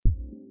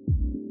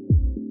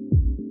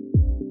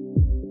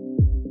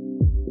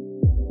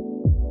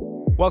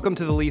Welcome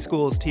to the Lee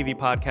Schools TV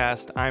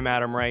podcast. I'm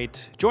Adam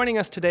Wright. Joining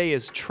us today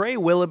is Trey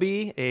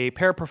Willoughby, a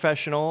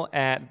paraprofessional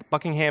at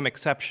Buckingham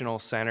Exceptional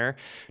Center.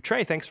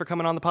 Trey, thanks for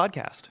coming on the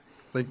podcast.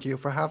 Thank you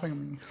for having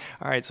me.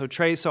 All right, so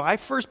Trey, I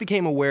first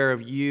became aware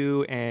of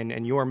you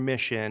and your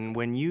mission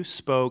when you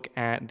spoke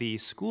at the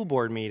school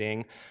board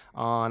meeting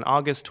on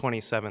August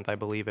 27th, I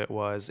believe it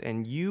was,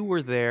 and you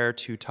were there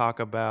to talk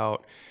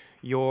about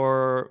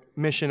your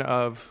mission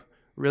of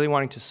really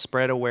wanting to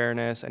spread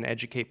awareness and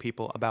educate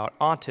people about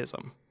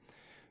autism.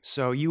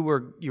 So you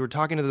were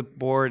talking to the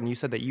board, and you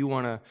said that you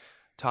want to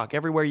talk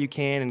everywhere you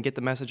can and get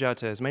the message out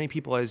to as many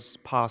people as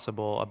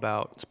possible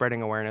about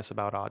spreading awareness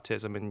about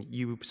autism. And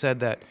you said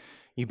that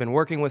you've been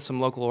working with some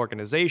local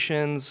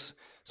organizations,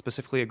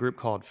 specifically a group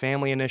called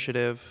Family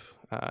Initiative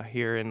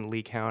here in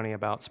Lee County,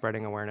 about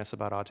spreading awareness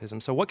about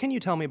autism. So what can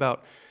you tell me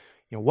about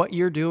what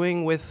you're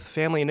doing with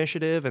Family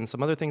Initiative and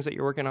some other things that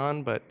you're working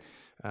on, but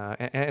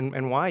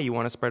and why you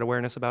want to spread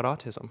awareness about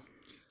autism?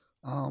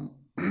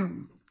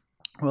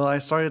 Well, I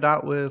started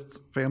out with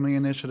Family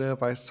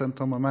Initiative. I sent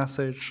them a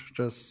message.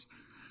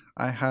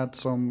 I had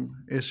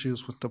some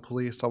issues with the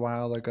police a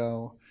while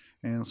ago,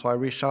 and so I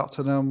reached out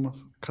to them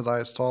because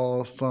I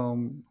saw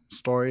some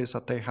stories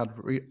that they had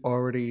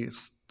already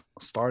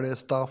started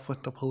stuff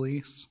with the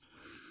police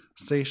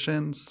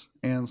stations,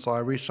 and so I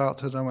reached out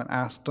to them and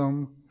asked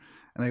them,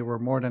 and they were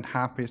more than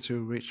happy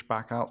to reach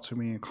back out to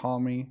me and call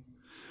me.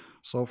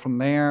 So from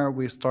there,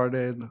 we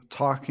started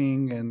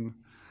talking and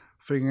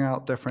figuring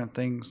out different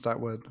things that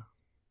would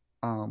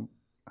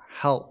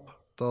help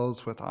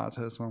those with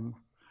autism.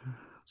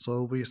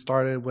 So we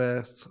started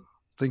with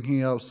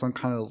thinking of some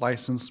kind of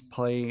license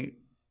plate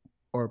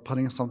or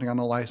putting something on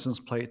a license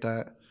plate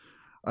that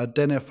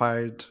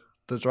identified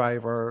the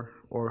driver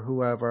or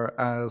whoever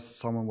as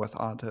someone with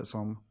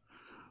autism,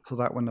 so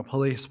that when the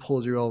police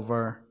pulled you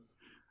over,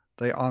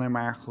 they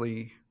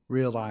automatically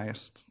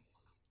realized,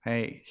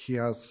 hey, he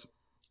has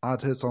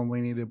autism.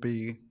 We need to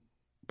be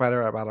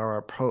better about our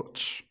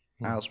approach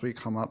as we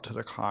come up to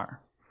the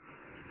car.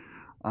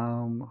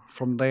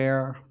 From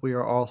there, we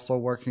are also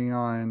working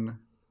on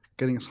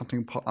getting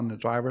something put on the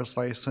driver's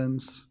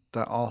license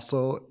that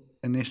also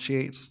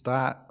initiates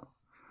that,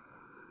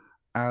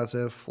 as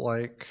if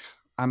like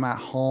I'm at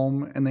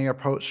home and they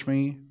approach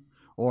me,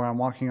 or I'm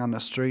walking on the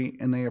street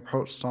and they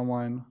approach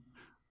someone,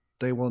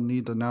 they will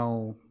need to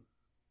know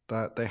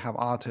that they have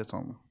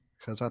autism,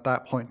 because at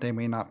that point they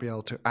may not be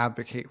able to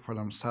advocate for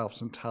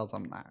themselves and tell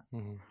them that.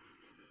 Mm-hmm.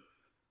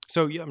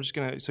 So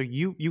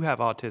you have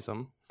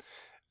autism,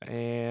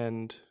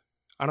 and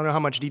I don't know how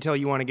much detail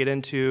you want to get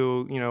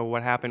into,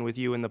 what happened with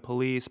you and the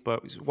police,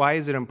 but why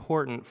is it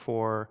important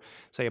for,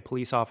 say, a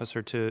police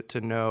officer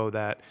to know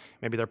that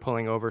maybe they're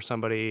pulling over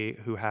somebody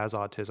who has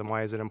autism?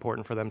 Why is it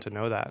important for them to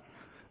know that?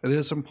 It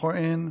is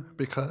important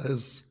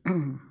because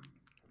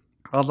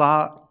a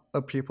lot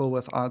of people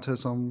with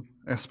autism,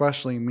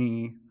 especially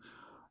me,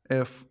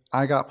 if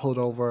I got pulled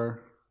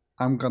over,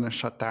 I'm going to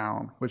shut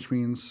down, which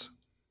means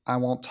I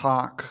won't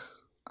talk.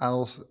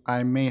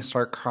 I may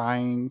start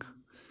crying.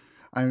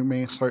 I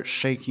may start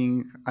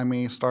shaking. I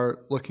may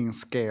start looking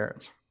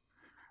scared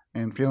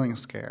and feeling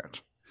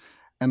scared.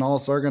 And all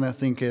they're going to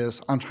think is,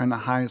 I'm trying to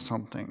hide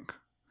something.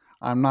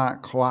 I'm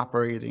not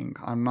cooperating.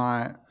 I'm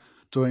not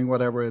doing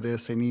whatever it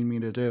is they need me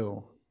to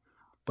do.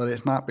 But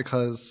it's not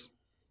because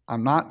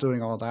I'm not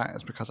doing all that.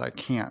 It's because I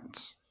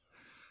can't.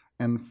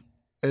 And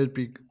it'd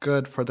be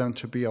good for them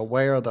to be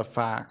aware of the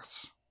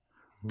facts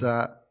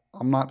that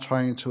I'm not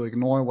trying to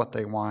ignore what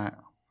they want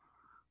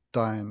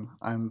done.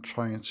 I'm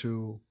trying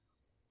to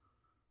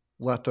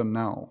let them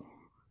know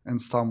in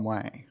some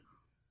way.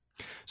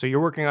 So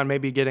you're working on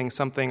maybe getting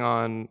something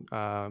on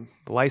the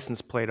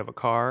license plate of a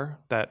car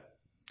that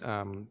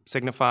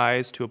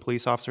signifies to a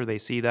police officer, they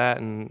see that,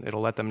 and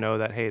it'll let them know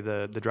that, hey,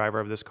 the driver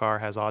of this car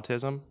has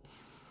autism?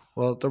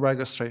 Well, the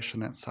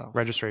registration itself.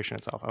 Registration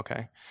itself,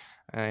 okay.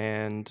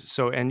 And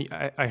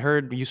I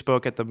heard you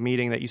spoke at the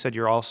meeting that you said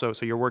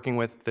you're working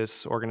with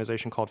this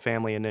organization called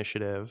Family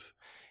Initiative,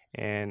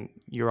 and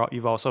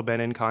you've also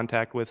been in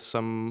contact with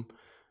some,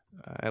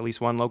 at least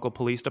one local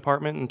police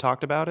department, and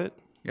talked about it?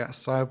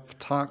 Yes,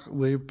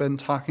 we've been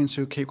talking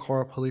to Cape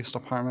Coral Police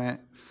Department.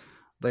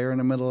 They're in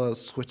the middle of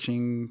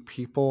switching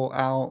people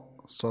out,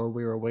 so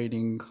we were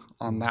waiting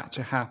on that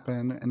to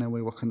happen, and then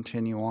we will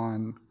continue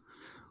on.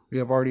 We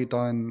have already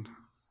done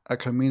a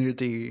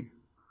community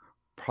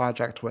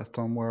project with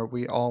them where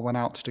we all went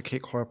out to the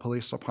Cape Coral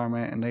Police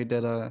Department, and they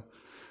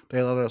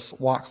let us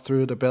walk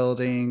through the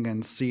building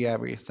and see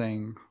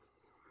everything.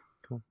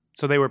 Cool.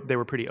 So they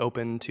were pretty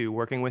open to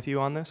working with you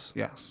on this?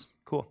 Yes.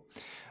 Cool.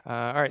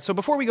 All right. So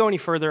before we go any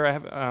further,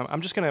 I'm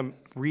just going to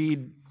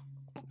read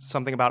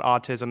something about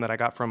autism that I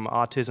got from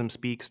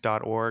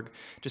autismspeaks.org,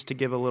 just to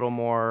give a little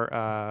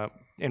more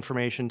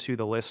information to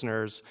the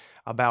listeners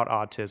about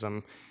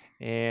autism.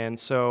 And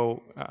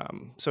so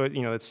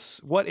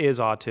it's, what is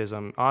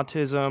autism?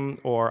 Autism,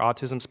 or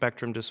autism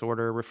spectrum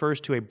disorder, refers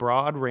to a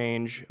broad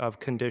range of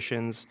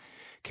conditions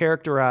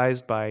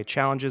characterized by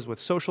challenges with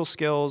social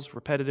skills,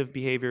 repetitive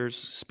behaviors,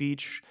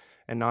 speech,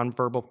 and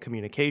nonverbal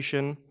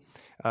communication,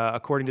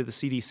 According to the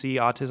CDC,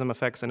 autism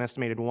affects an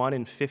estimated 1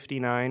 in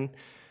 59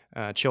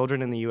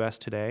 children in the U.S.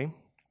 today.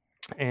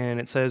 And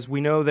it says, we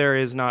know there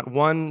is not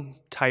one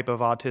type of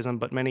autism,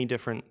 but many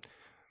different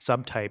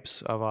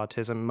subtypes of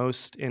autism,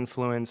 most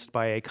influenced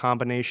by a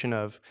combination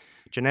of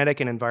genetic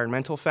and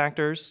environmental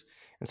factors.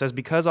 It says,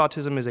 because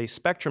autism is a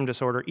spectrum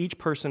disorder, each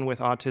person with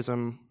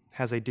autism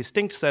has a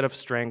distinct set of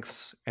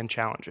strengths and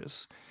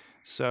challenges.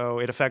 So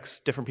it affects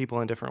different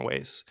people in different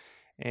ways.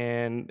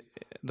 And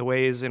the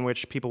ways in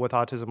which people with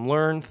autism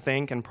learn,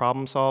 think, and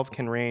problem solve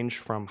can range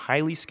from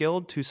highly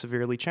skilled to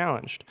severely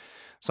challenged.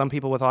 Some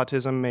people with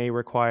autism may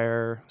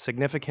require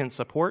significant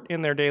support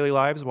in their daily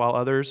lives, while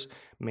others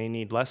may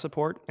need less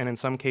support, and in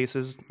some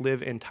cases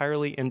live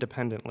entirely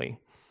independently.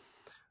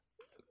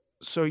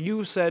 So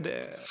you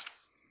said,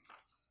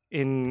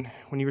 when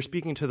you were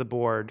speaking to the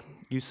board,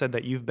 you said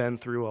that you've been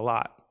through a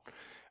lot.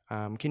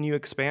 Can you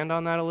expand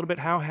on that a little bit?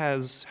 How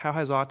has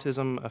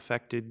autism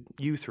affected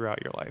you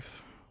throughout your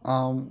life?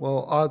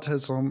 Well,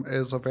 autism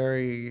is a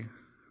very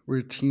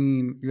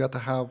routine. You have to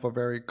have a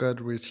very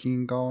good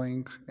routine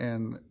going,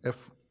 and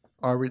if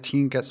our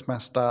routine gets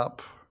messed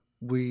up,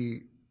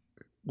 we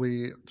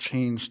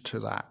change to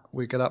that.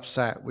 We get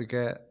upset.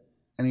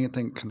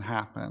 Anything can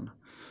happen.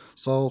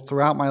 So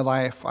throughout my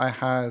life,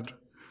 I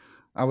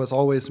was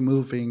always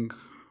moving.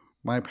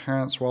 My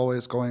parents were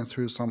always going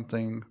through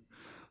something.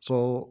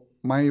 So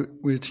my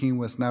routine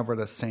was never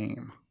the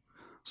same.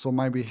 So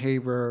my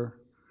behavior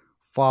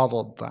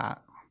followed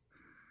that.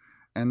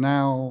 And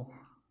now,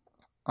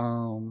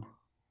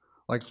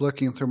 like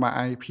looking through my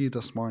IEP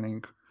this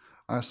morning,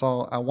 I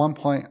saw at one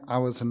point I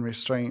was in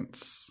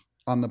restraints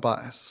on the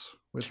bus,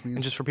 which means...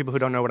 And just for people who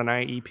don't know what an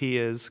IEP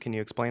is, can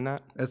you explain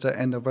that? It's an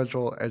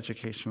individual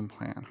education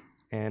plan.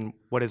 And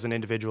what is an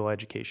individual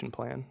education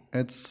plan?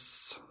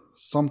 It's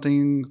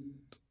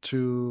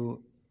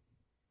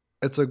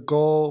it's a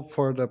goal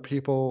for the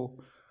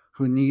people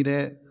who need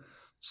it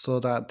so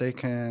that they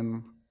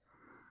can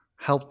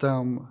help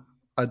them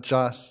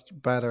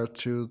adjust better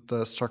to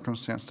the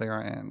circumstance they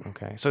are in.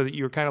 Okay, so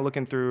you're kind of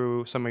looking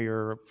through some of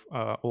your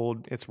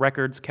it's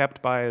records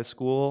kept by a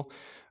school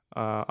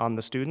on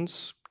the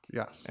students?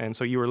 Yes. And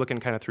so you were looking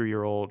kind of through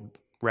your old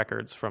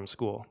records from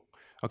school.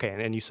 Okay,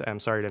 and you said, I'm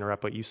sorry to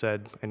interrupt, but you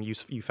said, and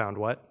you found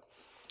what?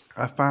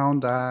 I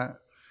found that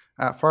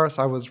at first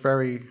I was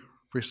very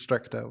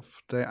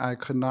restrictive. I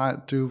could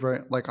not do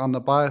like on the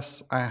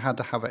bus, I had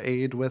to have an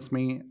aide with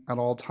me at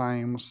all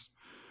times.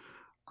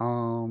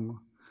 I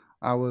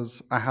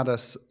had a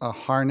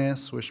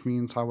harness, which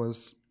means I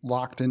was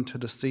locked into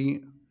the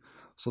seat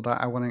so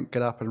that I wouldn't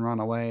get up and run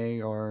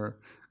away, or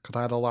because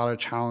I had a lot of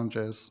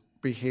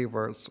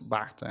behaviors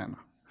back then.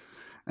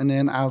 And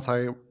then as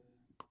I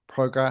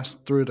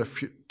progressed through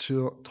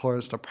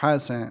towards the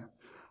present,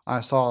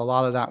 I saw a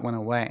lot of that went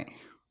away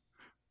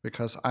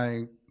because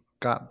I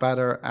got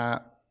better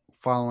at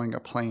following a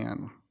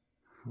plan,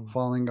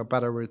 following a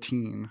better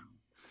routine.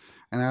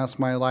 And as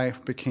my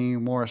life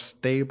became more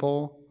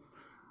stable,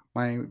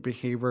 my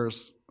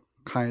behaviors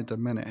kind of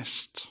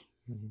diminished.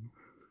 Mm-hmm.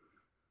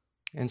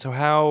 And so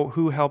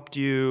who helped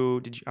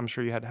you? I'm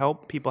sure you had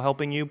people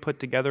helping you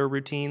put together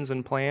routines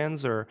and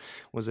plans, or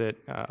was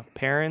it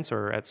parents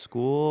or at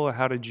school?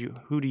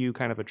 Who do you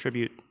kind of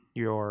attribute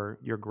your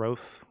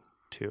growth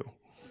to?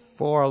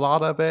 For a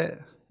lot of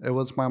it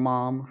was my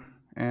mom,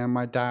 and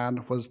my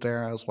dad was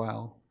there as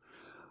well.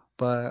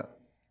 But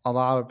a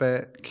lot of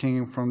it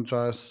came from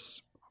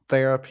just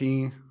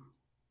therapy.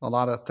 A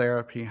lot of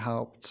therapy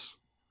helped.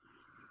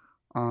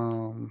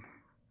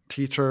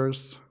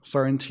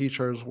 Certain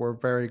teachers were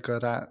very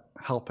good at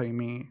helping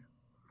me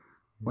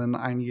when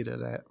I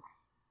needed it.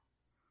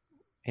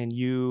 And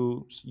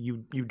you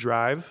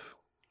drive?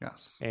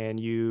 Yes. And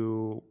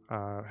you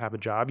have a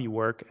job. You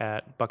work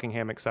at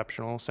Buckingham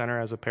Exceptional Center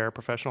as a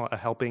paraprofessional, a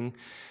helping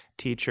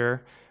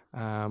teacher.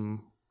 How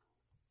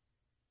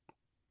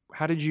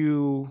did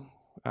you,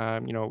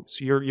 so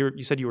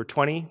you said you were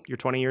 20, you're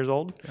 20 years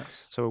old?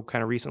 Yes. So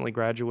kind of recently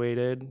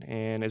graduated,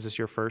 and is this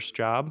your first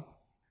job?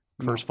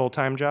 First No.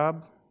 Full-time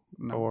job?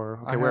 No.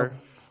 Or I have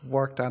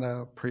worked at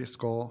a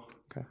preschool.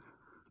 Okay.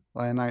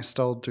 And I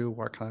still do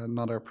work at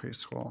another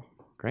preschool.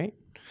 Great.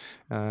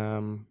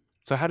 So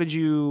how did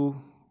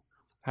you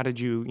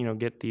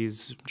get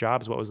these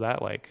jobs? What was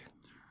that like?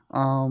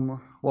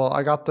 Well,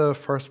 I got the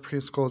first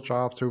preschool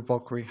job through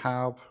Voc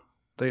Rehab.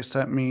 They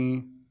sent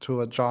me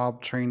to a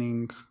job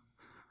training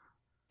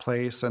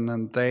place, and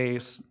then they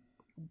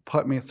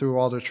put me through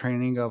all the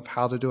training of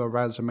how to do a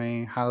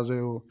resume, how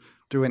to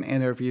do an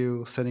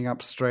interview, sitting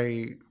up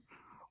straight,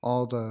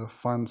 all the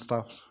fun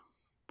stuff.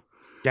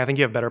 Yeah, I think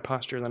you have better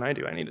posture than I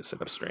do. I need to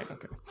sit up straight.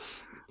 Okay.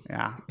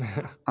 Yeah.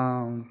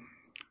 And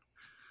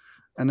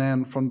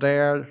then from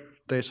there,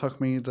 they took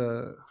me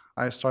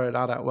I started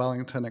out at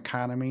Wellington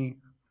Academy,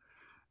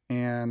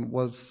 and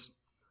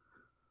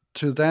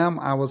to them,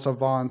 I was a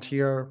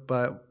volunteer,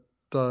 but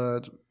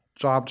the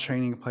job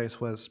training place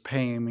was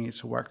paying me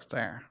to work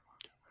there.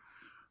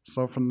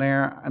 So from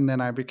there, and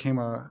then I became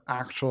an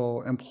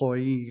actual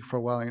employee for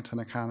Wellington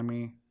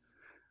Academy.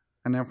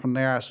 And then from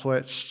there, I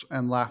switched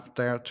and left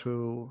there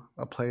to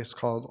a place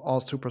called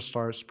All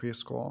Superstars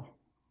Preschool.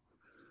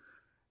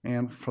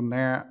 And from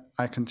there,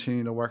 I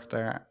continue to work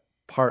there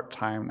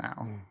part-time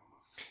now.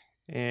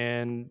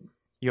 And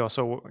you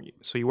also,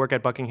 so you work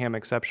at Buckingham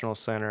Exceptional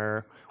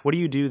Center. What do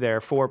you do there?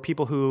 For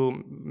people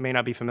who may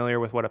not be familiar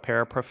with what a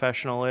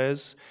paraprofessional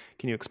is,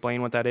 can you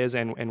explain what that is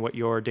and what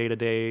your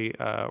day-to-day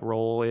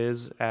role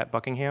is at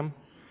Buckingham?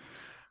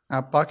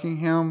 At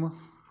Buckingham,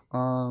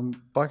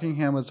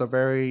 Buckingham is a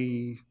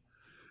very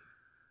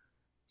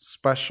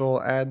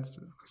special ed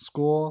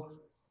school.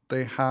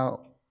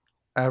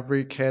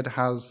 Every kid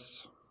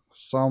has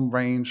some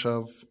range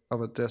of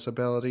a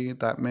disability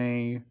that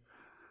may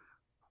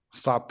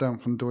stop them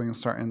from doing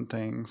certain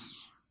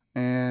things.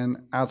 And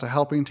as a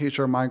helping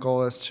teacher, my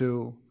goal is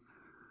to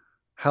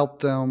help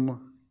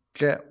them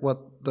get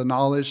what the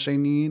knowledge they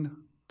need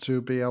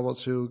to be able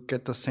to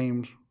get the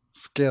same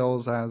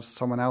skills as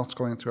someone else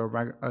going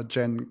through a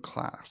gen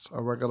class,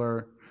 a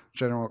regular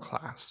general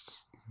class.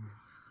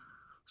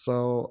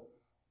 So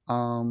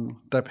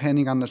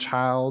depending on the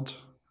child,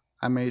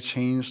 I may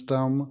change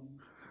them.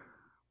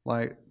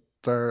 Like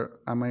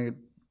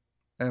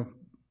if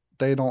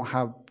they don't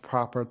have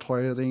proper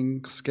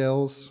toileting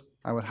skills,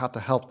 I would have to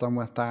help them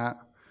with that.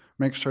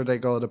 Make sure they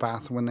go to the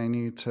bathroom when they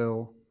need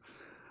to.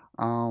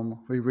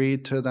 We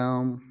read to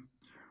them.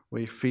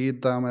 We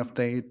feed them if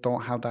they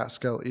don't have that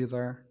skill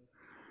either.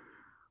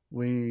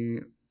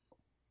 We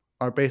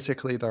are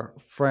basically their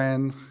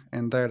friend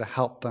and there to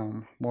help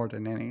them more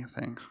than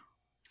anything.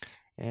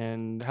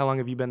 And how long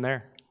have you been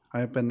there?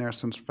 I've been there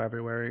since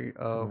February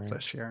of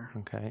this year.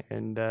 Okay.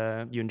 And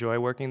you enjoy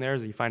working there?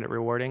 Do you find it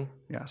rewarding?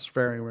 Yes,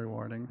 very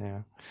rewarding.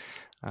 Yeah.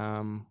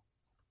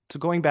 So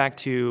going back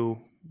to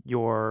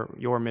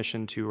your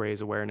mission to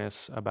raise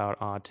awareness about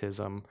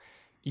autism,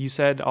 you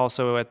said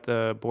also at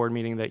the board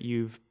meeting that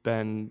you've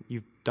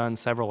done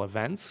several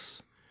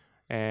events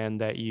and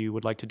that you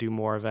would like to do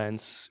more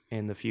events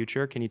in the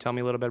future. Can you tell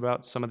me a little bit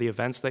about some of the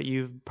events that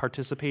you've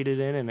participated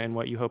in and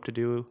what you hope to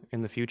do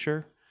in the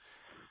future?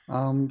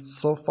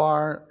 So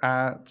far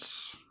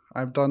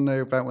I've done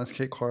the event with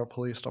Cape Coral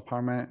Police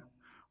Department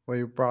where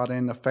we brought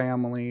in the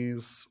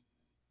families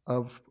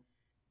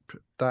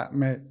that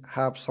may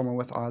have someone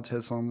with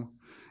autism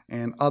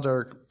and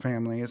other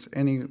families.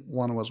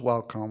 Anyone was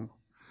welcome.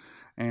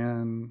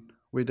 And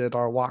we did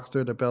our walk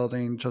through the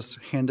building, just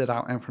handed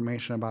out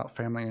information about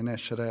Family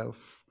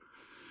Initiative.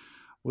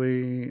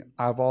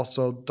 I've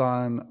also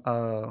done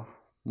a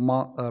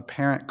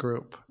parent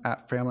group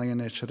at Family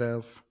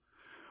Initiative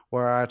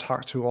where I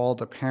talked to all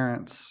the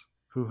parents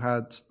who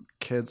had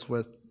kids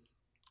with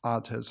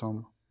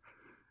autism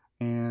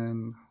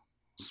and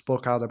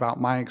spoke out about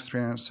my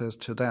experiences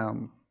to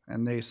them,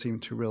 and they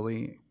seemed to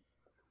really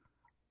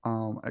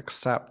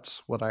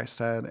accept what I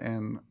said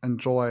and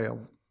enjoy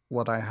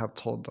what I have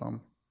told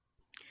them.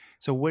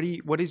 So what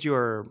is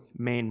your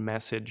main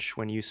message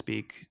when you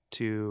speak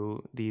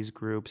to these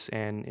groups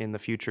and in the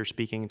future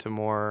speaking to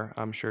more?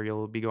 I'm sure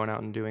you'll be going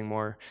out and doing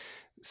more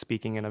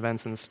speaking and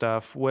events and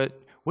stuff. What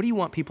do you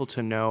want people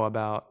to know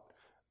about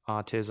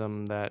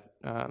autism that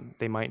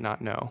they might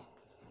not know?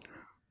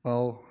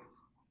 Well,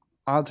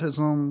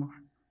 autism,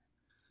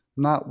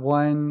 not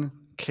one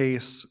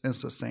case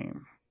is the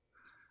same.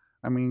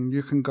 I mean,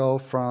 you can go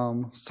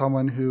from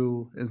someone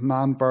who is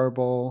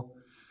nonverbal,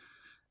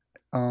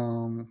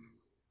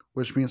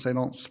 which means they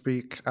don't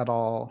speak at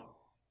all,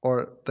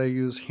 or they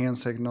use hand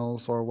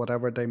signals or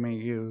whatever they may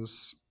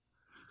use.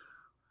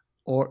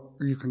 Or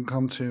you can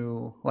come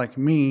to, like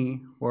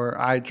me, where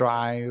I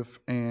drive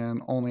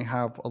and only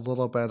have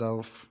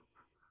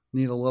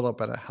need a little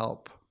bit of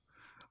help.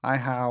 I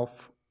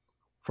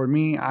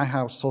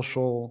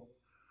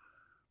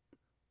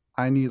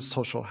need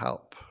social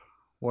help,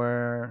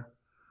 where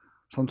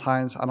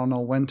sometimes I don't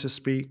know when to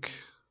speak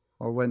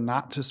or when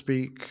not to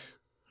speak,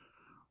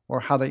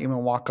 or how to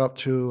even walk up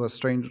to a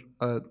stranger,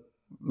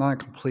 not a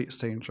complete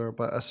stranger,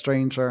 but a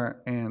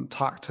stranger and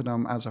talk to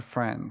them as a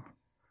friend.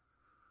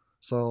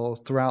 So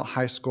throughout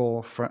high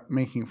school,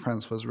 making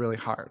friends was really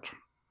hard.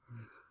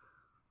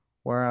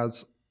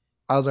 Whereas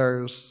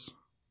others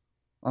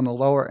on the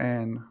lower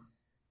end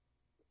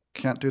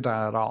can't do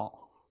that at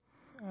all.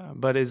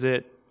 But is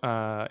it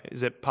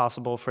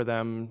possible for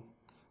them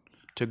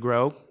to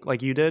grow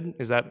like you did?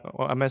 Is that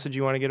a message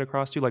you want to get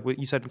across to? Like what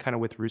you said, kind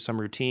of with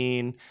some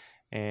routine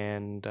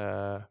and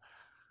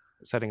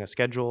setting a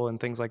schedule and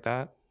things like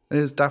that? It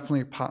is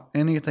definitely,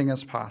 anything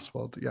is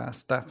possible.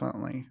 Yes,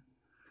 definitely.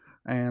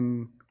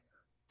 And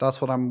that's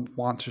what I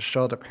want to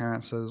show the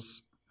parents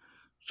is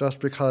just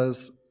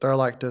because they're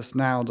like this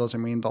now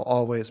doesn't mean they'll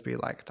always be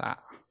like that.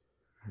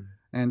 Mm-hmm.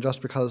 And just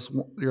because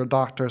your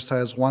doctor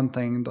says one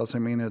thing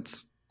doesn't mean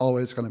it's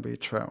always going to be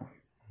true.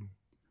 Mm-hmm.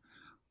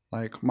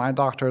 Like my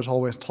doctor has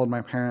always told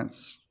my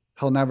parents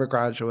he'll never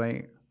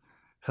graduate.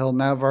 He'll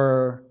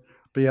never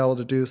be able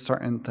to do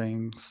certain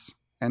things.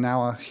 And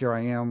now here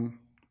I am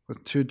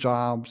with 2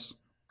 jobs,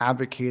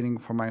 advocating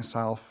for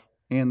myself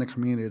and the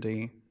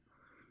community,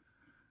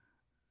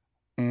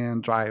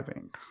 and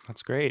driving.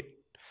 That's great.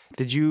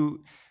 Did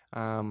you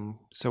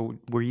So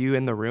were you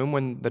in the room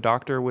when the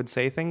doctor would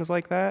say things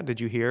like that? Did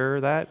you hear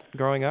that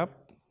growing up?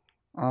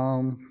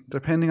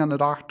 Depending on the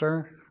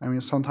doctor, I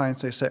mean,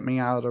 sometimes they sit me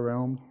out of the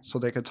room so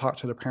they could talk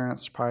to the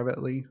parents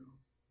privately,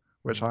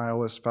 which I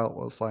always felt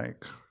was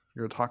like,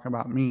 you're talking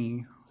about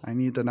me. I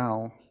need to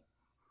know.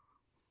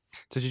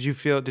 So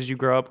did you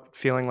grow up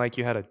feeling like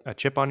you had a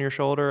chip on your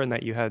shoulder and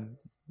that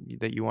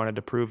you wanted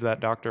to prove that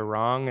doctor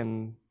wrong?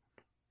 And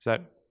is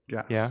that,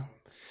 Yes. yeah?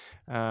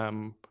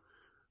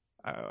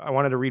 I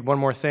wanted to read one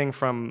more thing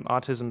from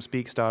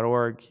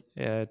autismspeaks.org.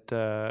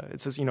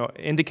 It says,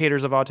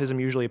 indicators of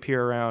autism usually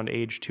appear around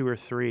age 2 or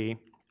 3,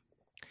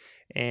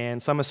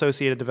 and some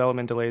associated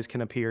development delays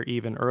can appear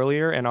even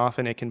earlier, and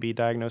often it can be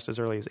diagnosed as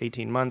early as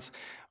 18 months.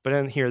 But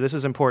in here, this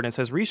is important. It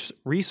says,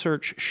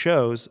 research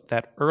shows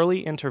that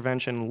early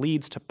intervention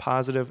leads to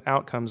positive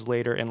outcomes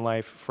later in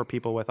life for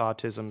people with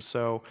autism.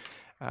 So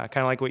kind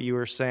of like what you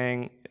were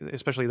saying,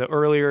 especially the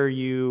earlier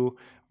you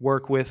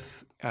work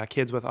with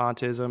kids with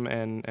autism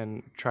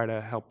and try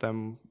to help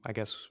them, I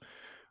guess,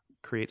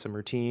 create some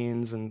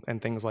routines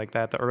and things like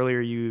that. The earlier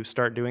you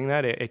start doing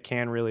that, it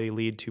can really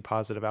lead to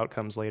positive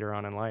outcomes later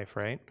on in life,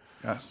 right?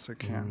 Yes, it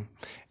can.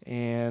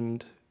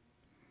 And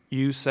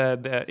you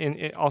said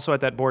that also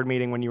at that board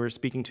meeting when you were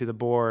speaking to the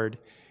board,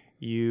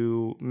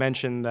 you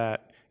mentioned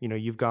that,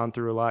 you've gone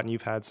through a lot and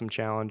you've had some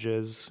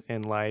challenges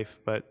in life,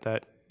 but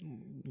that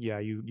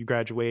you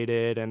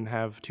graduated and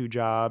have 2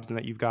 jobs and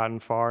that you've gotten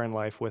far in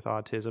life with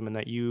autism and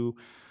that you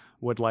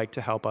would like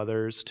to help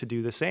others to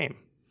do the same.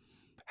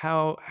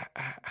 How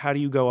do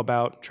you go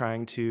about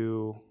trying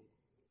to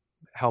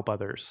help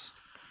others?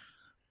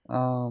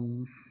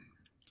 I'm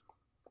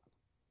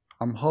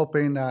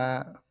hoping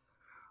that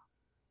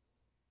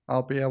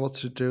I'll be able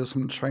to do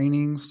some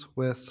trainings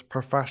with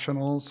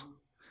professionals,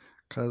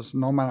 because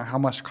no matter how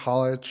much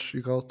college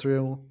you go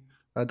through,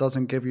 that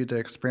doesn't give you the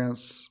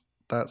experience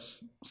that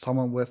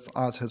someone with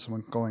autism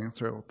is going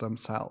through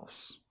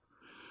themselves.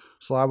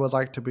 So I would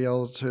like to be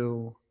able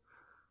to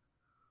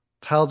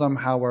tell them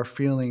how we're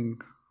feeling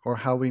or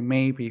how we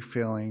may be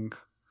feeling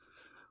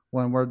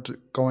when we're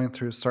going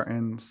through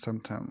certain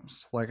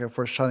symptoms. Like if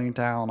we're shutting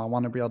down, I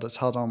want to be able to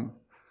tell them,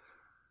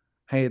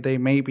 hey, they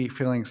may be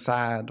feeling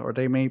sad or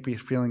they may be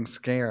feeling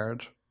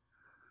scared,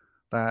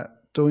 that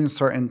doing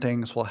certain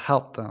things will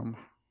help them.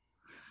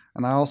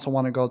 And I also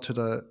want to go to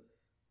the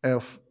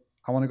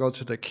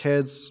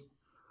kids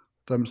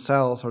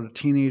themselves or the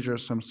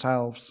teenagers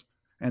themselves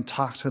and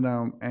talk to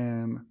them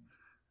and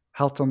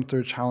help them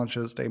through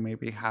challenges they may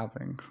be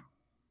having.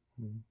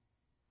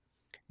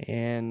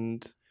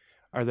 And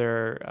are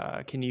there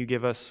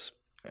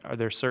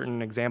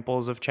certain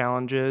examples of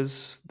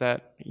challenges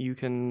that you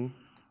can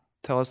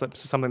tell us,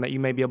 that's something that you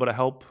may be able to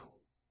help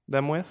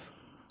them with?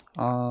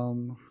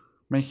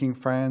 Making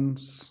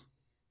friends,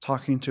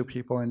 talking to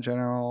people in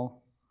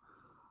general.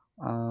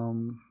 I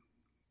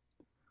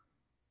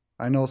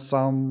know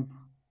some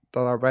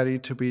that are ready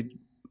to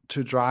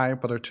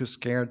drive but are too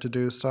scared to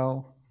do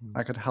so.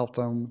 I could help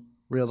them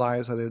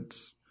realize that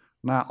it's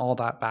not all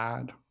that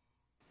bad.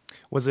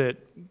 Was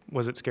it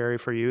scary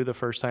for you the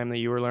first time that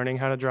you were learning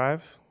how to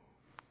drive?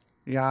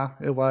 Yeah,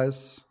 it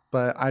was.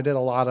 But I did a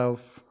lot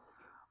of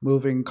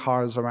moving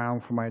cars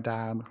around for my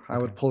dad. Okay. I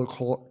would pull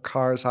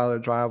cars out of the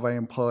driveway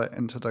and pull it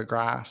into the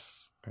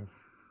grass. Okay.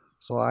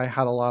 So I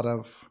had a lot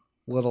of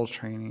little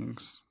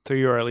trainings. So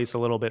you were at least a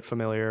little bit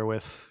familiar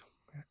with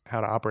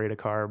how to operate a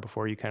car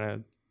before you kind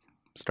of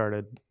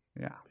started.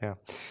 Yeah.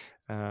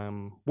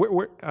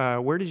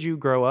 Where did you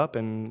grow up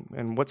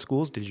and what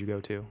schools did you go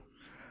to?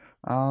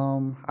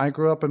 I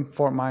grew up in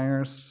Fort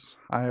Myers.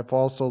 I have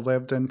also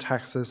lived in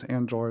Texas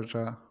and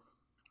Georgia.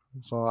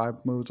 So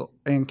I've moved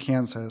in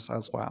Kansas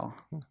as well.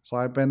 So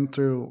I've been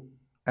through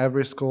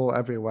every school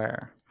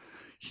everywhere.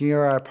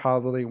 Here I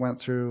probably went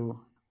through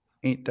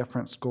 8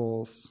 different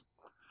schools.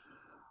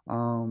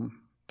 The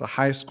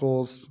high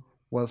schools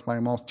was my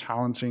most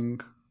challenging,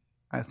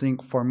 I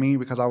think, for me,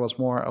 because I was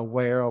more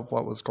aware of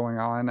what was going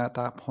on at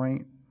that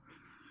point.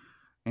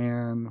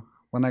 And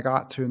when I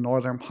got to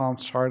Northern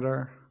Palms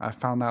Charter, I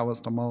found that was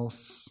the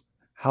most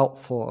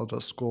helpful of the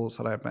schools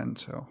that I've been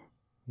to.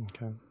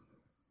 Okay.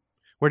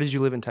 Where did you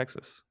live in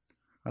Texas?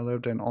 I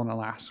lived in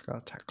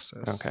Onalaska,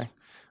 Texas. Okay.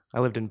 I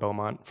lived in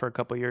Beaumont for a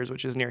couple of years,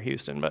 which is near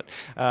Houston. But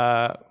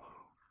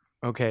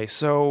okay,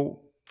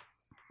 so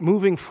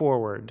moving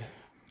forward,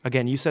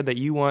 again, you said that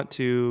you want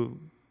to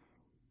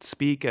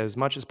speak as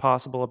much as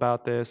possible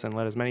about this and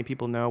let as many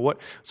people know.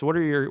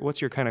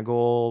 What's your kind of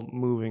goal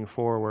moving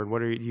forward?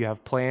 Do you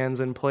have plans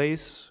in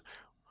place?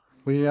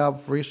 We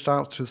have reached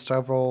out to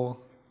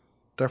several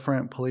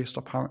different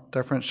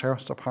different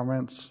sheriff's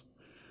departments.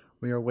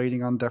 We are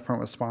waiting on different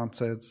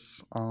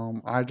responses.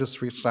 I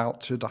just reached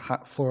out to the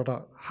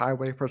Florida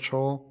Highway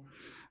Patrol,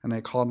 and they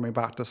called me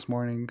back this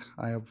morning.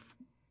 I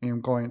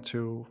am going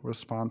to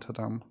respond to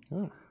them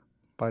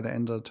by the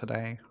end of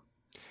today.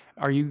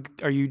 Are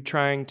you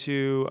trying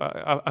to,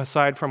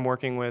 aside from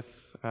working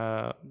with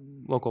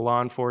local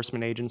law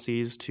enforcement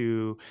agencies,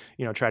 to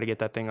try to get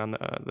that thing on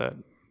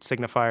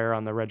signifier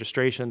on the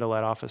registration to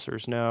let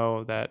officers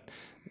know that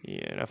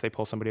if they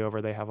pull somebody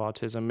over, they have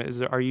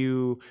autism. Are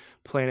you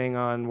planning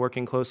on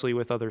working closely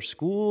with other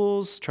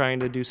schools, trying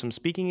to do some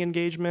speaking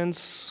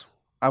engagements?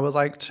 I would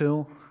like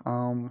to.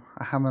 I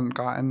haven't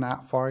gotten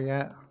that far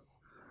yet.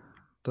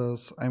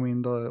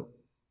 The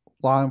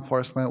law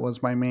enforcement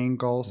was my main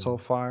goal so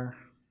far,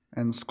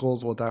 and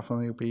schools will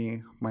definitely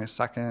be my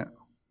second.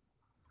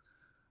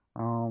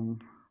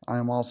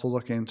 I'm also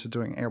looking into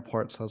doing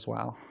airports as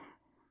well.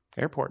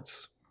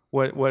 Airports.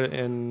 What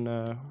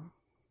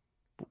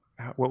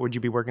would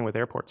you be working with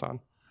airports on?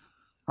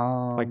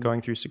 Like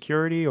going through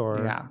security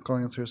or? Yeah,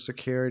 going through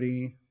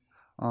security.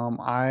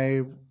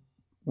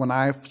 When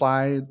I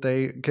fly,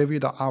 they give you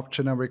the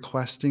option of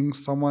requesting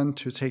someone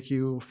to take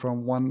you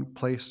from one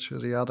place to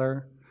the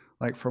other,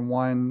 like from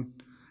one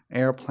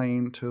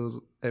airplane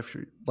to, if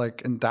you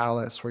like in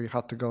Dallas, where you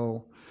have to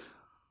go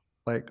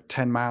like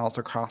 10 miles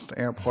across the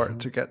airport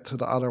to get to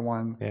the other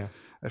one. Yeah.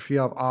 If you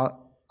have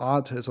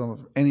autism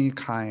of any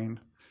kind,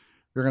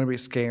 you're going to be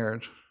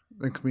scared.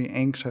 You can be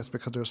anxious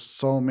because there's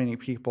so many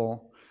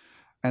people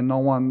and no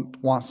one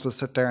wants to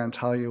sit there and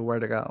tell you where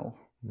to go.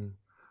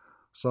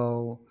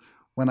 So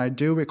when I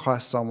do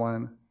request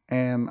someone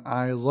and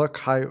I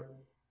look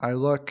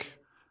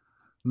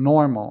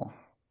normal,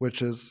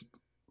 which is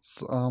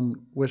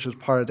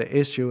part of the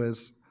issue,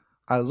 is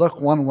I look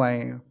one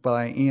way, but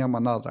I am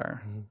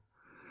another.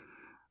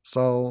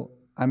 So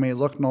I may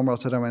look normal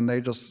to them and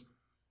they just,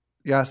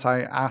 yes,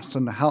 I asked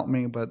them to help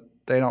me, but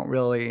they don't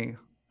really,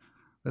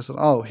 they said,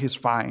 oh, he's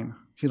fine.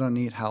 He don't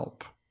need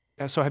help.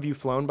 So have you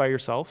flown by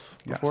yourself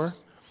before?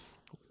 Yes.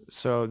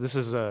 So this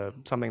is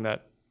something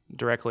that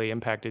directly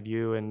impacted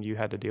you and you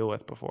had to deal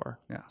with before.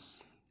 Yes.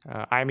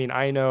 I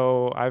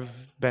know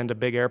I've been to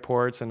big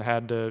airports and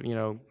had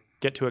to,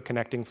 get to a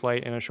connecting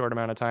flight in a short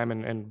amount of time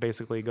and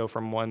basically go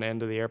from one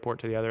end of the airport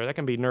to the other. That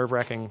can be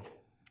nerve-wracking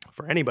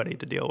for anybody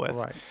to deal with.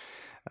 Right.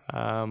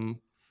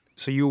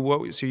 So you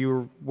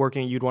were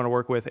working. You'd want to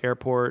work with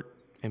airport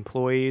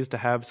employees to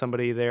have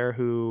somebody there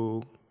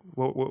who.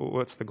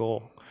 What's the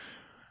goal?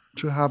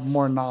 To have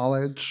more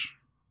knowledge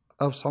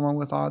of someone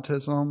with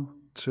autism,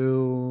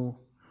 to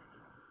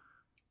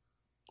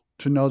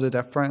know the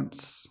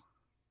difference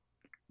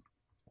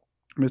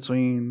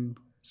between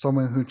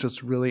someone who's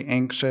just really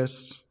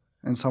anxious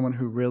and someone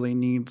who really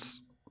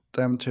needs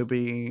them to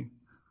be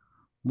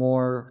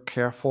more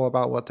careful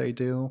about what they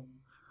do.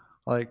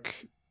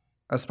 Like,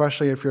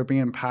 especially if you're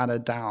being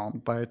patted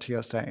down by a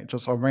TSA,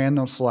 just a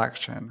random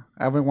selection.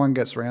 Everyone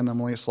gets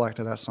randomly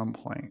selected at some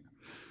point.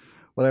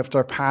 But if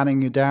they're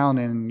patting you down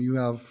and you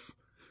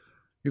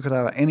could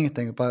have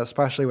anything, but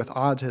especially with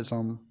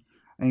autism,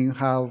 and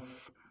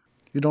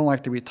you don't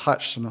like to be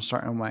touched in a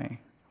certain way.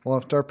 Well,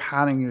 if they're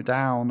patting you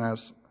down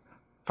as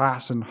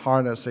fast and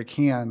hard as they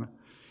can,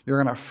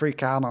 you're going to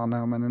freak out on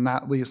them, and then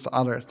that leads to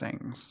other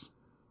things.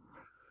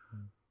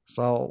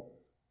 So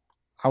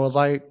I would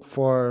like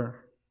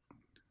for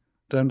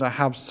them to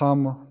have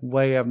some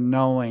way of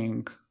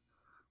knowing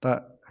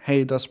that,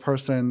 hey, this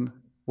person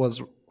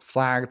was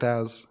flagged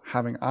as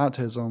having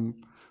autism.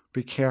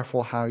 Be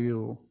careful how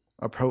you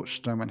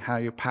approach them and how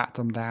you pat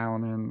them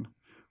down and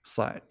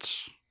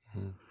such.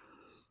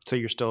 So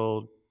you're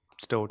still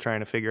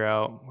trying to figure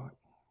out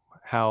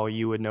how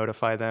you would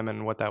notify them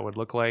and what that would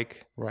look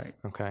like? Right.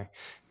 Okay.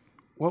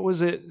 What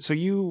was it? So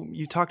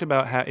you talked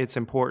about how it's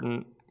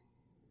important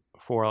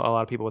for a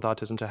lot of people with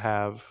autism to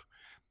have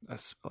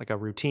a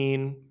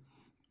routine,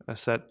 a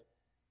set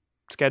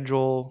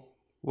schedule.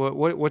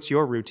 What's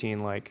your routine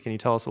like? Can you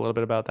tell us a little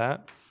bit about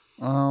that?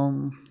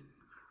 Now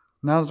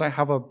that I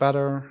have a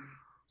better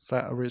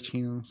set of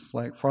routines,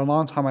 like for a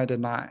long time I did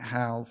not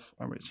have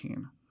a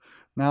routine.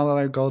 Now that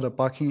I go to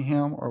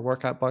Buckingham or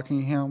work at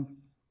Buckingham,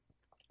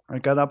 I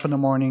get up in the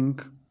morning,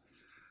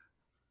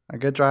 I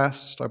get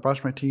dressed, I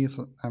brush my teeth,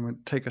 I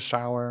take a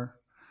shower,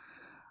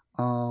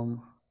 and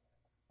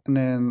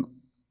then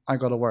I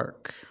go to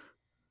work.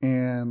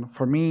 And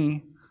for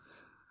me,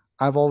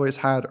 I've always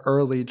had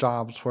early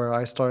jobs where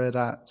I started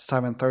at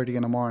 7:30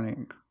 in the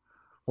morning.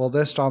 Well,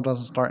 this job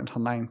doesn't start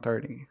until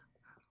 9:30,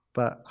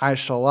 but I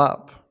show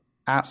up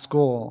at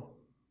school,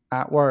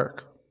 at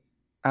work,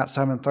 at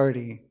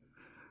 7:30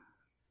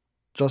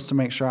 just to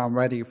make sure I'm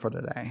ready for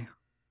the day.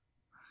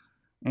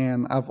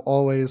 And I've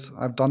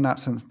done that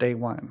since day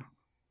one.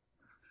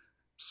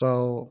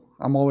 So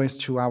I'm always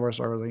 2 hours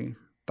early.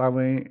 That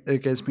way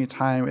it gives me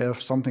time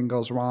if something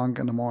goes wrong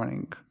in the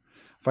morning.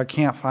 If I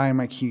can't find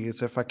my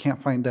keys, if I can't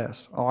find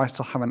this, I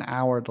still have an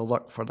hour to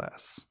look for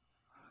this.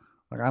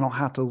 Like, I don't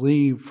have to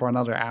leave for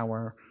another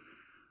hour,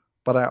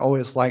 but I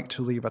always like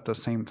to leave at the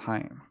same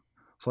time.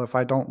 So if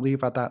I don't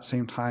leave at that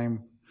same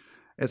time,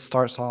 it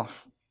starts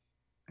off,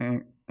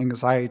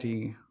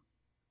 anxiety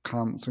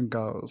comes and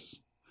goes.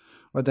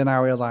 But then I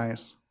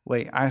realize,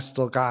 wait, I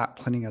still got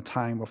plenty of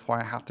time before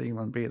I have to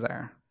even be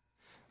there.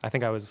 I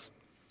think I was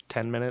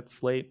 10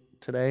 minutes late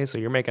today, so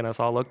you're making us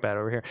all look bad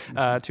over here.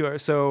 2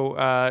 hours. So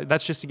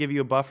that's just to give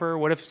you a buffer.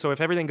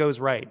 If everything goes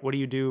right, what do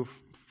you do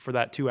for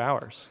that 2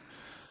 hours?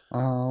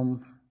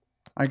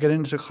 I get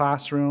into the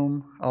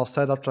classroom, I'll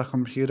set up the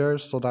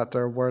computers so that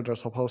they're where they're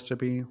supposed to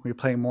be. We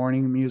play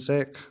morning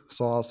music,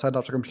 so I'll set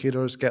up the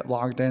computers, get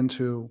logged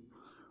into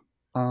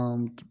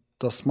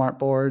the smart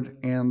board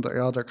and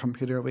the other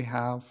computer we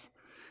have,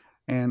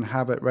 and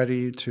have it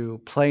ready to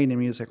play the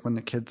music when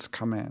the kids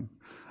come in.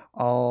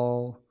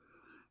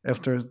 If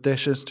there's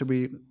dishes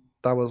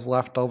that was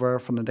left over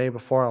from the day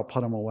before, I'll put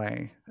them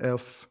away.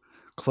 If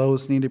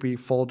clothes need to be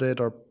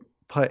folded or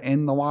put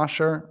in the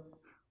washer,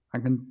 I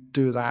can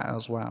do that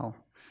as well.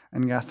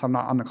 And yes, I'm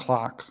not on the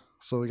clock,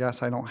 so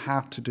yes, I don't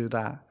have to do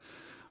that.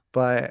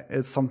 But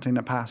it's something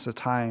to pass the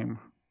time.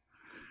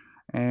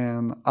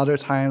 And other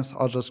times,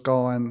 I'll just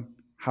go and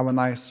have a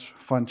nice,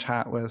 fun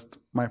chat with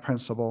my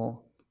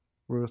principal,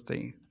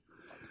 Ruthie.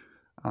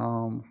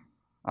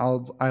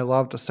 I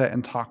love to sit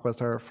and talk with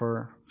her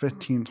for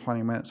 15,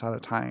 20 minutes at a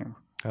time.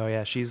 Oh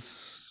yeah,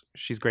 she's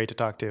great to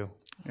talk to.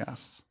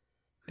 Yes.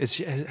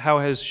 How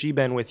has she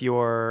been with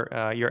your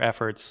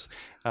efforts?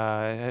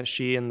 Has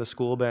she and the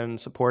school been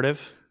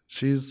supportive?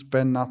 She's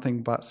been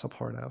nothing but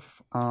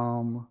supportive.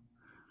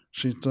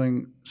 She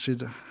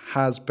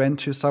has been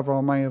to several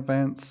of my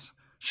events.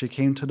 She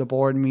came to the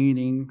board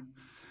meeting.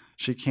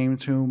 She came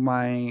to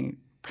my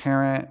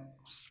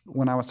parents.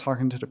 When I was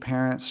talking to the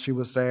parents, she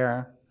was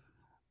there,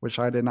 which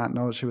I did not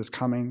know she was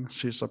coming.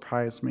 She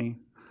surprised me.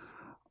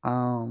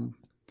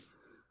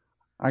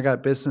 I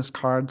got business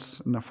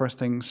cards, and the first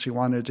thing she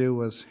wanted to do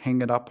was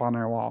hang it up on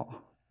her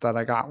wall, that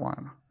I got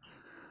one.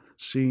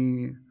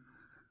 She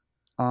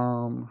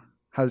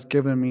has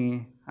given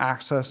me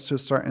access to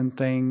certain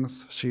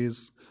things.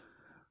 She's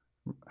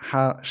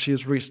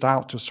reached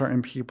out to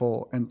certain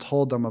people and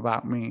told them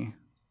about me.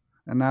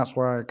 And that's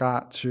where I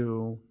got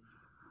to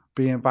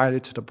be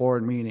invited to the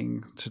board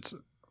meeting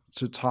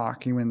to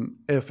talk. Even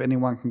if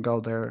anyone can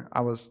go there,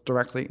 I was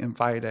directly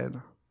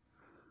invited.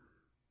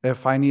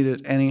 If I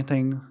needed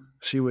anything,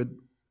 she would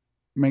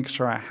make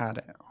sure I had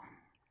it.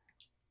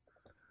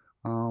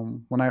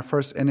 When I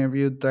first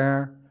interviewed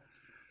there,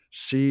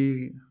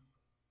 she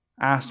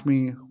asked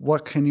me,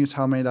 "What can you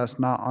tell me that's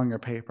not on your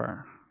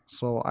paper?"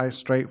 So I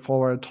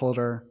straightforward told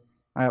her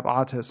I have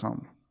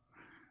autism.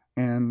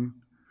 And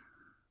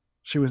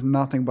she was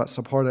nothing but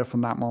supportive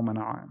from that moment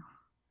on,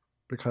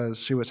 because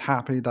she was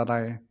happy that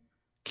I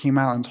came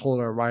out and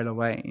told her right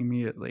away,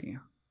 immediately.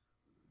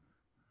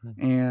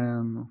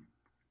 And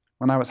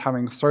when I was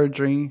having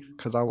surgery,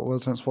 because I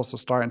wasn't supposed to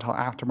start until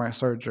after my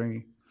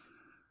surgery,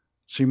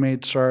 she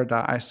made sure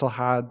that I still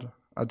had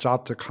a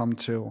job to come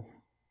to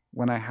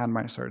when I had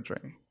my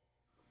surgery.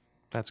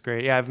 That's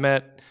great. Yeah, I've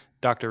met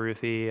Dr.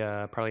 Ruthie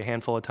probably a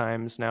handful of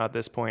times now at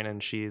this point,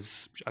 and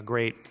she's a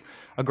great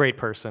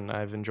person.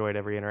 I've enjoyed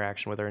every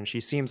interaction with her, and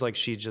she seems like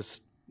she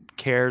just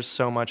cares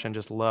so much and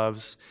just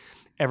loves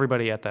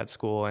everybody at that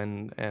school,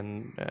 and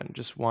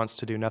just wants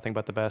to do nothing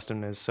but the best,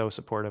 and is so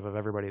supportive of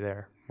everybody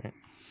there. Right?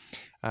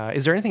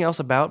 Is there anything else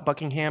about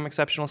Buckingham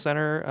Exceptional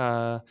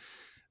Center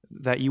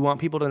that you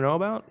want people to know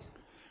about?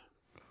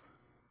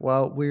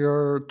 Well, we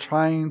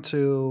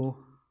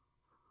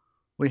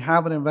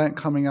have an event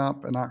coming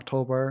up in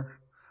October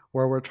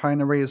where we're trying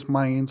to raise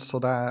money so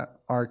that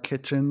our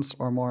kitchens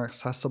are more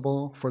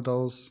accessible for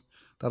those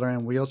that are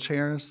in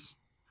wheelchairs.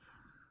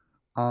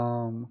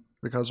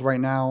 Because right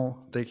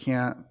now they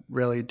can't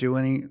really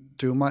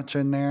do much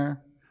in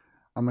there.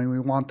 I mean, we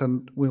want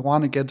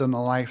to give them the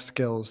life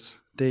skills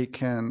they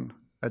can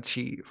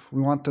achieve.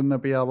 We want them to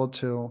be able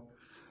to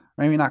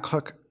maybe not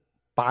cook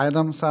by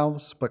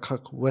themselves, but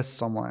cook with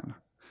someone.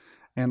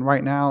 And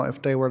right now,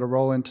 if they were to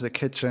roll into the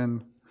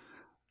kitchen,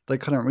 they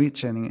couldn't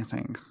reach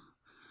anything.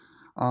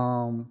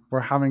 We're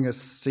having a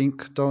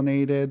sink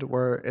donated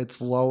where it's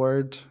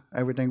lowered.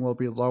 Everything will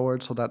be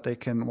lowered so that they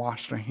can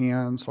wash their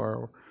hands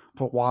or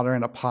put water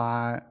in a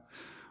pot.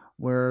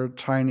 We're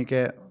trying to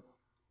get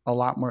a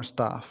lot more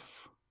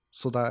stuff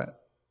so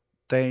that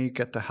they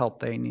get the help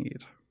they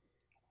need.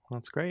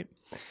 That's great.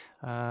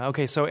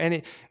 Okay, so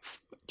do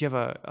you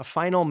have a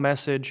final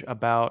message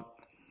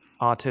about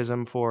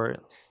autism for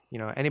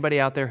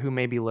anybody out there who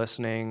may be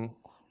listening?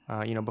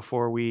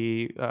 Before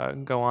we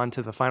go on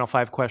to the final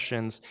 5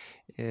 questions,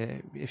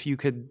 if you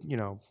could,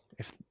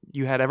 if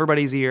you had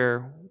everybody's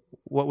ear,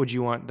 what would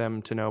you want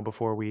them to know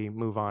before we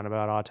move on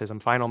about autism?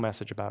 Final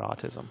message about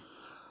autism.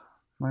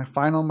 My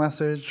final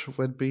message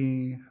would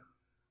be,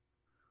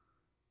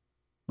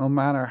 no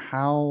matter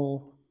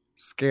how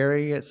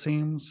scary it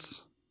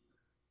seems,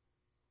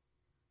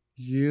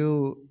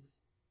 you,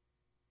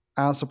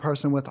 as a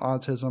person with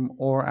autism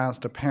or as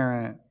the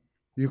parent,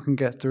 you can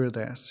get through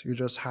this. You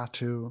just have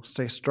to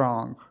stay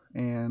strong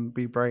and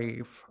be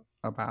brave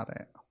about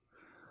it.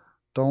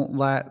 Don't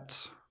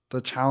let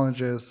the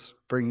challenges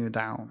bring you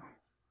down.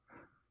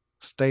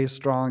 Stay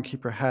strong,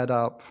 keep your head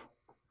up,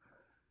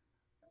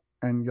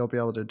 and you'll be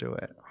able to do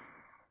it.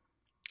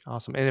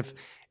 Awesome. And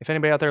if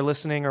anybody out there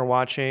listening or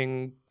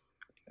watching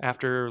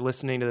after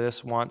listening to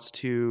this wants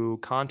to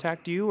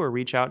contact you or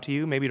reach out to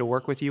you, maybe to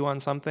work with you on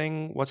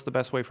something, what's the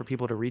best way for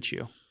people to reach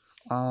you?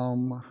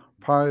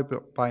 Probably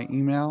by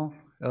email.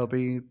 It'll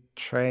be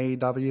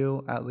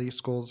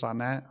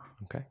treyw@leeschools.net.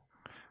 Okay.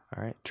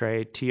 All right.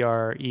 Trey,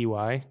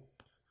 Trey,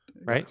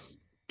 right? Yes.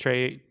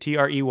 Trey,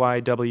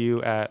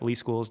 TREYW at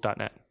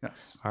leeschools.net.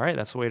 Yes. All right.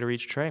 That's the way to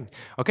reach Trey.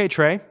 Okay,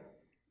 Trey.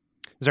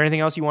 Is there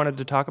anything else you wanted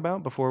to talk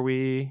about before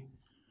we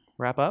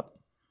wrap up?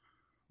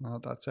 No,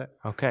 that's it.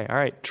 Okay. All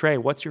right. Trey,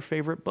 what's your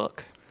favorite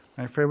book?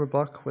 My favorite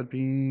book would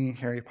be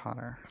Harry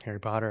Potter. Harry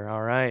Potter.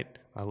 All right.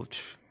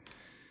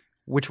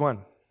 Which one?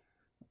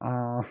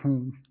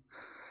 It's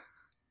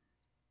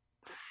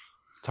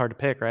hard to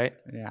pick, right?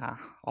 Yeah,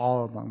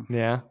 all of them.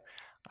 Yeah.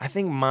 I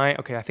think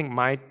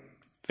my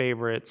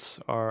favorites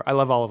are, I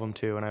love all of them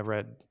too, and I've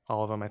read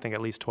all of them, I think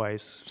at least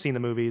twice. Seen the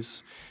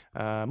movies.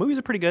 Movies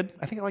are pretty good.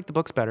 I think I like the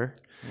books better.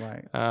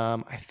 Right.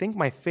 I think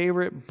my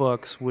favorite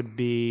books would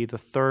be the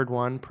third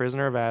one,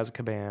 Prisoner of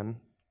Azkaban.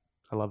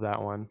 I love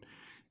that one.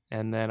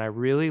 And then I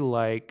really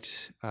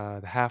liked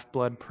The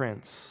Half-Blood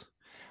Prince.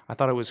 I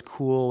thought it was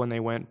cool when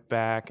they went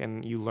back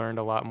and you learned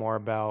a lot more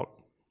about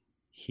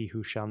He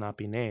Who Shall Not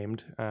Be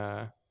Named,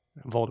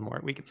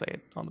 Voldemort. We could say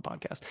it on the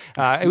podcast.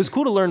 It was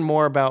cool to learn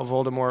more about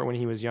Voldemort when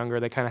he was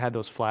younger. They kind of had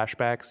those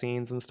flashback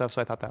scenes and stuff,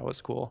 so I thought that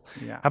was cool.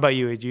 Yeah. How about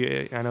you?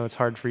 I know it's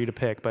hard for you to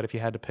pick, but if you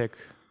had to pick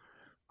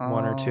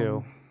one or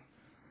two.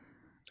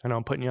 I know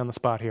I'm putting you on the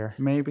spot here.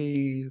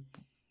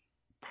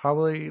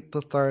 Probably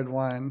the third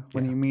one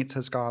when he meets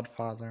his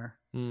godfather.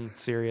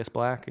 Sirius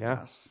Black, yeah.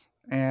 Yes.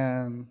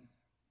 And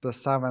the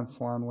seventh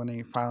one when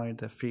he finally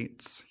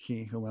defeats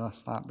He Who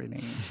Must Not Be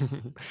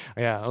Named.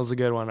 Yeah, that was a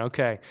good one.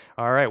 Okay.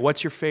 All right.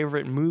 What's your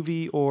favorite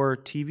movie or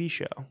TV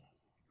show?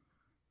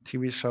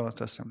 TV show is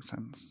The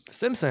Simpsons. The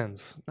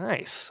Simpsons.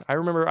 Nice. I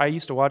remember I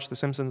used to watch The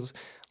Simpsons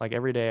like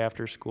every day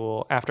after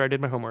school, after I did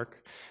my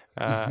homework.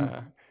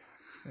 Yeah,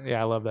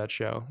 I love that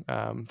show.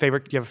 Do you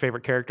have a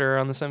favorite character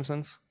on The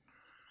Simpsons?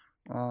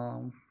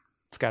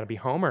 It's got to be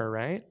Homer,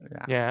 right?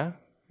 Yeah.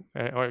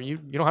 Yeah. Or you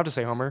don't have to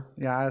say Homer.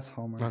 Yeah, it's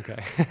Homer.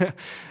 Okay.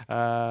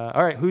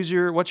 All right.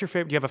 What's your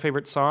favorite? Do you have a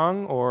favorite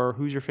song, or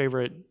who's your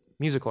favorite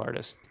musical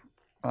artist?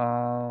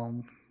 I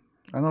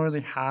don't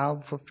really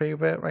have a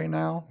favorite right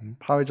now.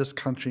 Probably just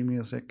country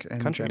music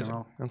in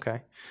general. Music.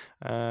 Okay.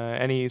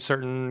 Any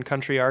certain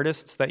country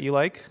artists that you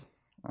like?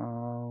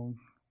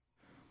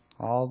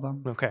 All of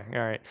them. Okay. All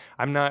right.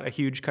 I'm not a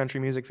huge country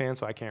music fan,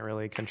 so I can't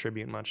really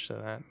contribute much to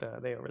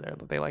that. They over there,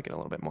 they like it a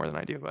little bit more than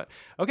I do. But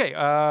okay.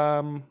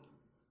 So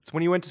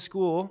when you went to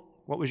school,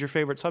 what was your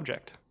favorite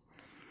subject?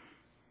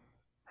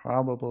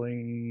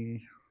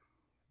 Probably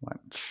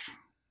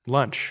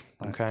lunch.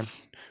 Okay.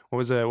 What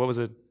was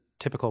a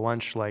typical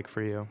lunch like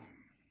for you?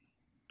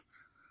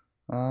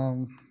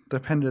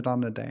 Depended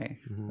on the day.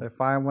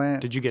 If I went,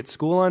 did you get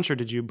school lunch or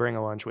did you bring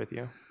a lunch with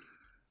you?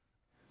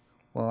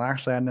 Well,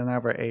 actually, I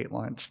never ate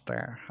lunch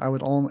there.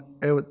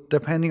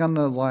 Depending on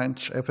the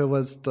lunch, if it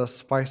was the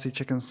spicy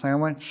chicken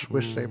sandwich,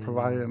 which they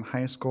provided in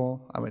high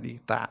school, I would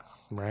eat that.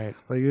 Right.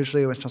 But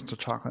usually it was just the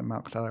chocolate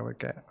milk that I would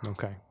get.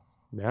 Okay.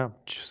 Yeah,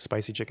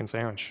 spicy chicken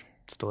sandwich.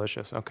 It's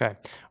delicious. Okay.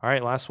 All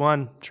right, last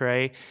one,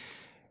 Trey.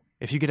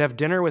 If you could have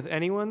dinner with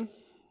anyone,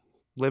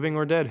 living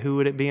or dead, who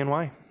would it be and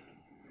why?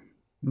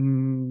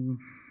 Now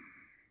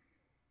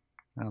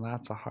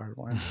that's a hard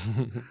one.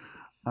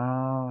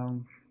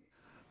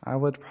 I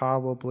would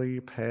probably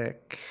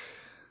pick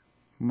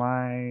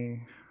my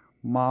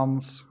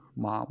mom's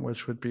mom,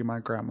 which would be my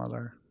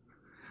grandmother,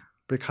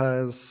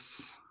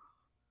 because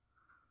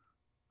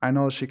I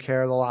know she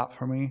cared a lot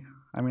for me.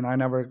 I mean, I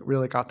never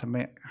really got to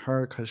meet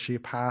her because she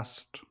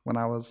passed when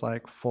I was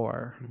like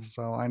 4.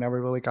 So I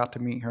never really got to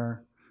meet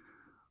her.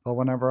 But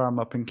whenever I'm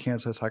up in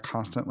Kansas, I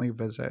constantly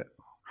visit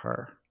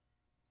her.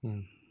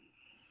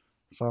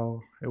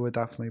 So it would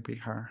definitely be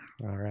her.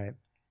 All right.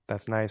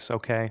 That's nice.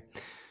 Okay.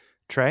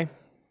 Trey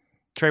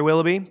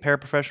Willoughby,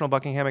 paraprofessional,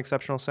 Buckingham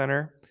Exceptional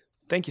Center.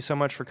 Thank you so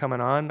much for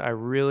coming on. I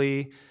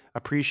really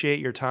appreciate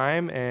your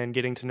time and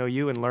getting to know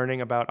you and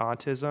learning about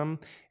autism.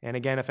 And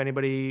again, if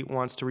anybody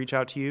wants to reach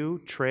out to you,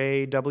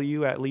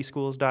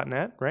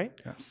 treyw@leeschools.net, right?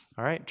 Yes.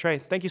 All right. Trey,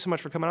 thank you so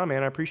much for coming on,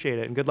 man. I appreciate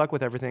it. And good luck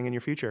with everything in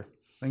your future.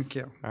 Thank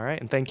you. All right.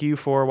 And thank you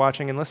for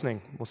watching and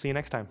listening. We'll see you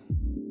next time.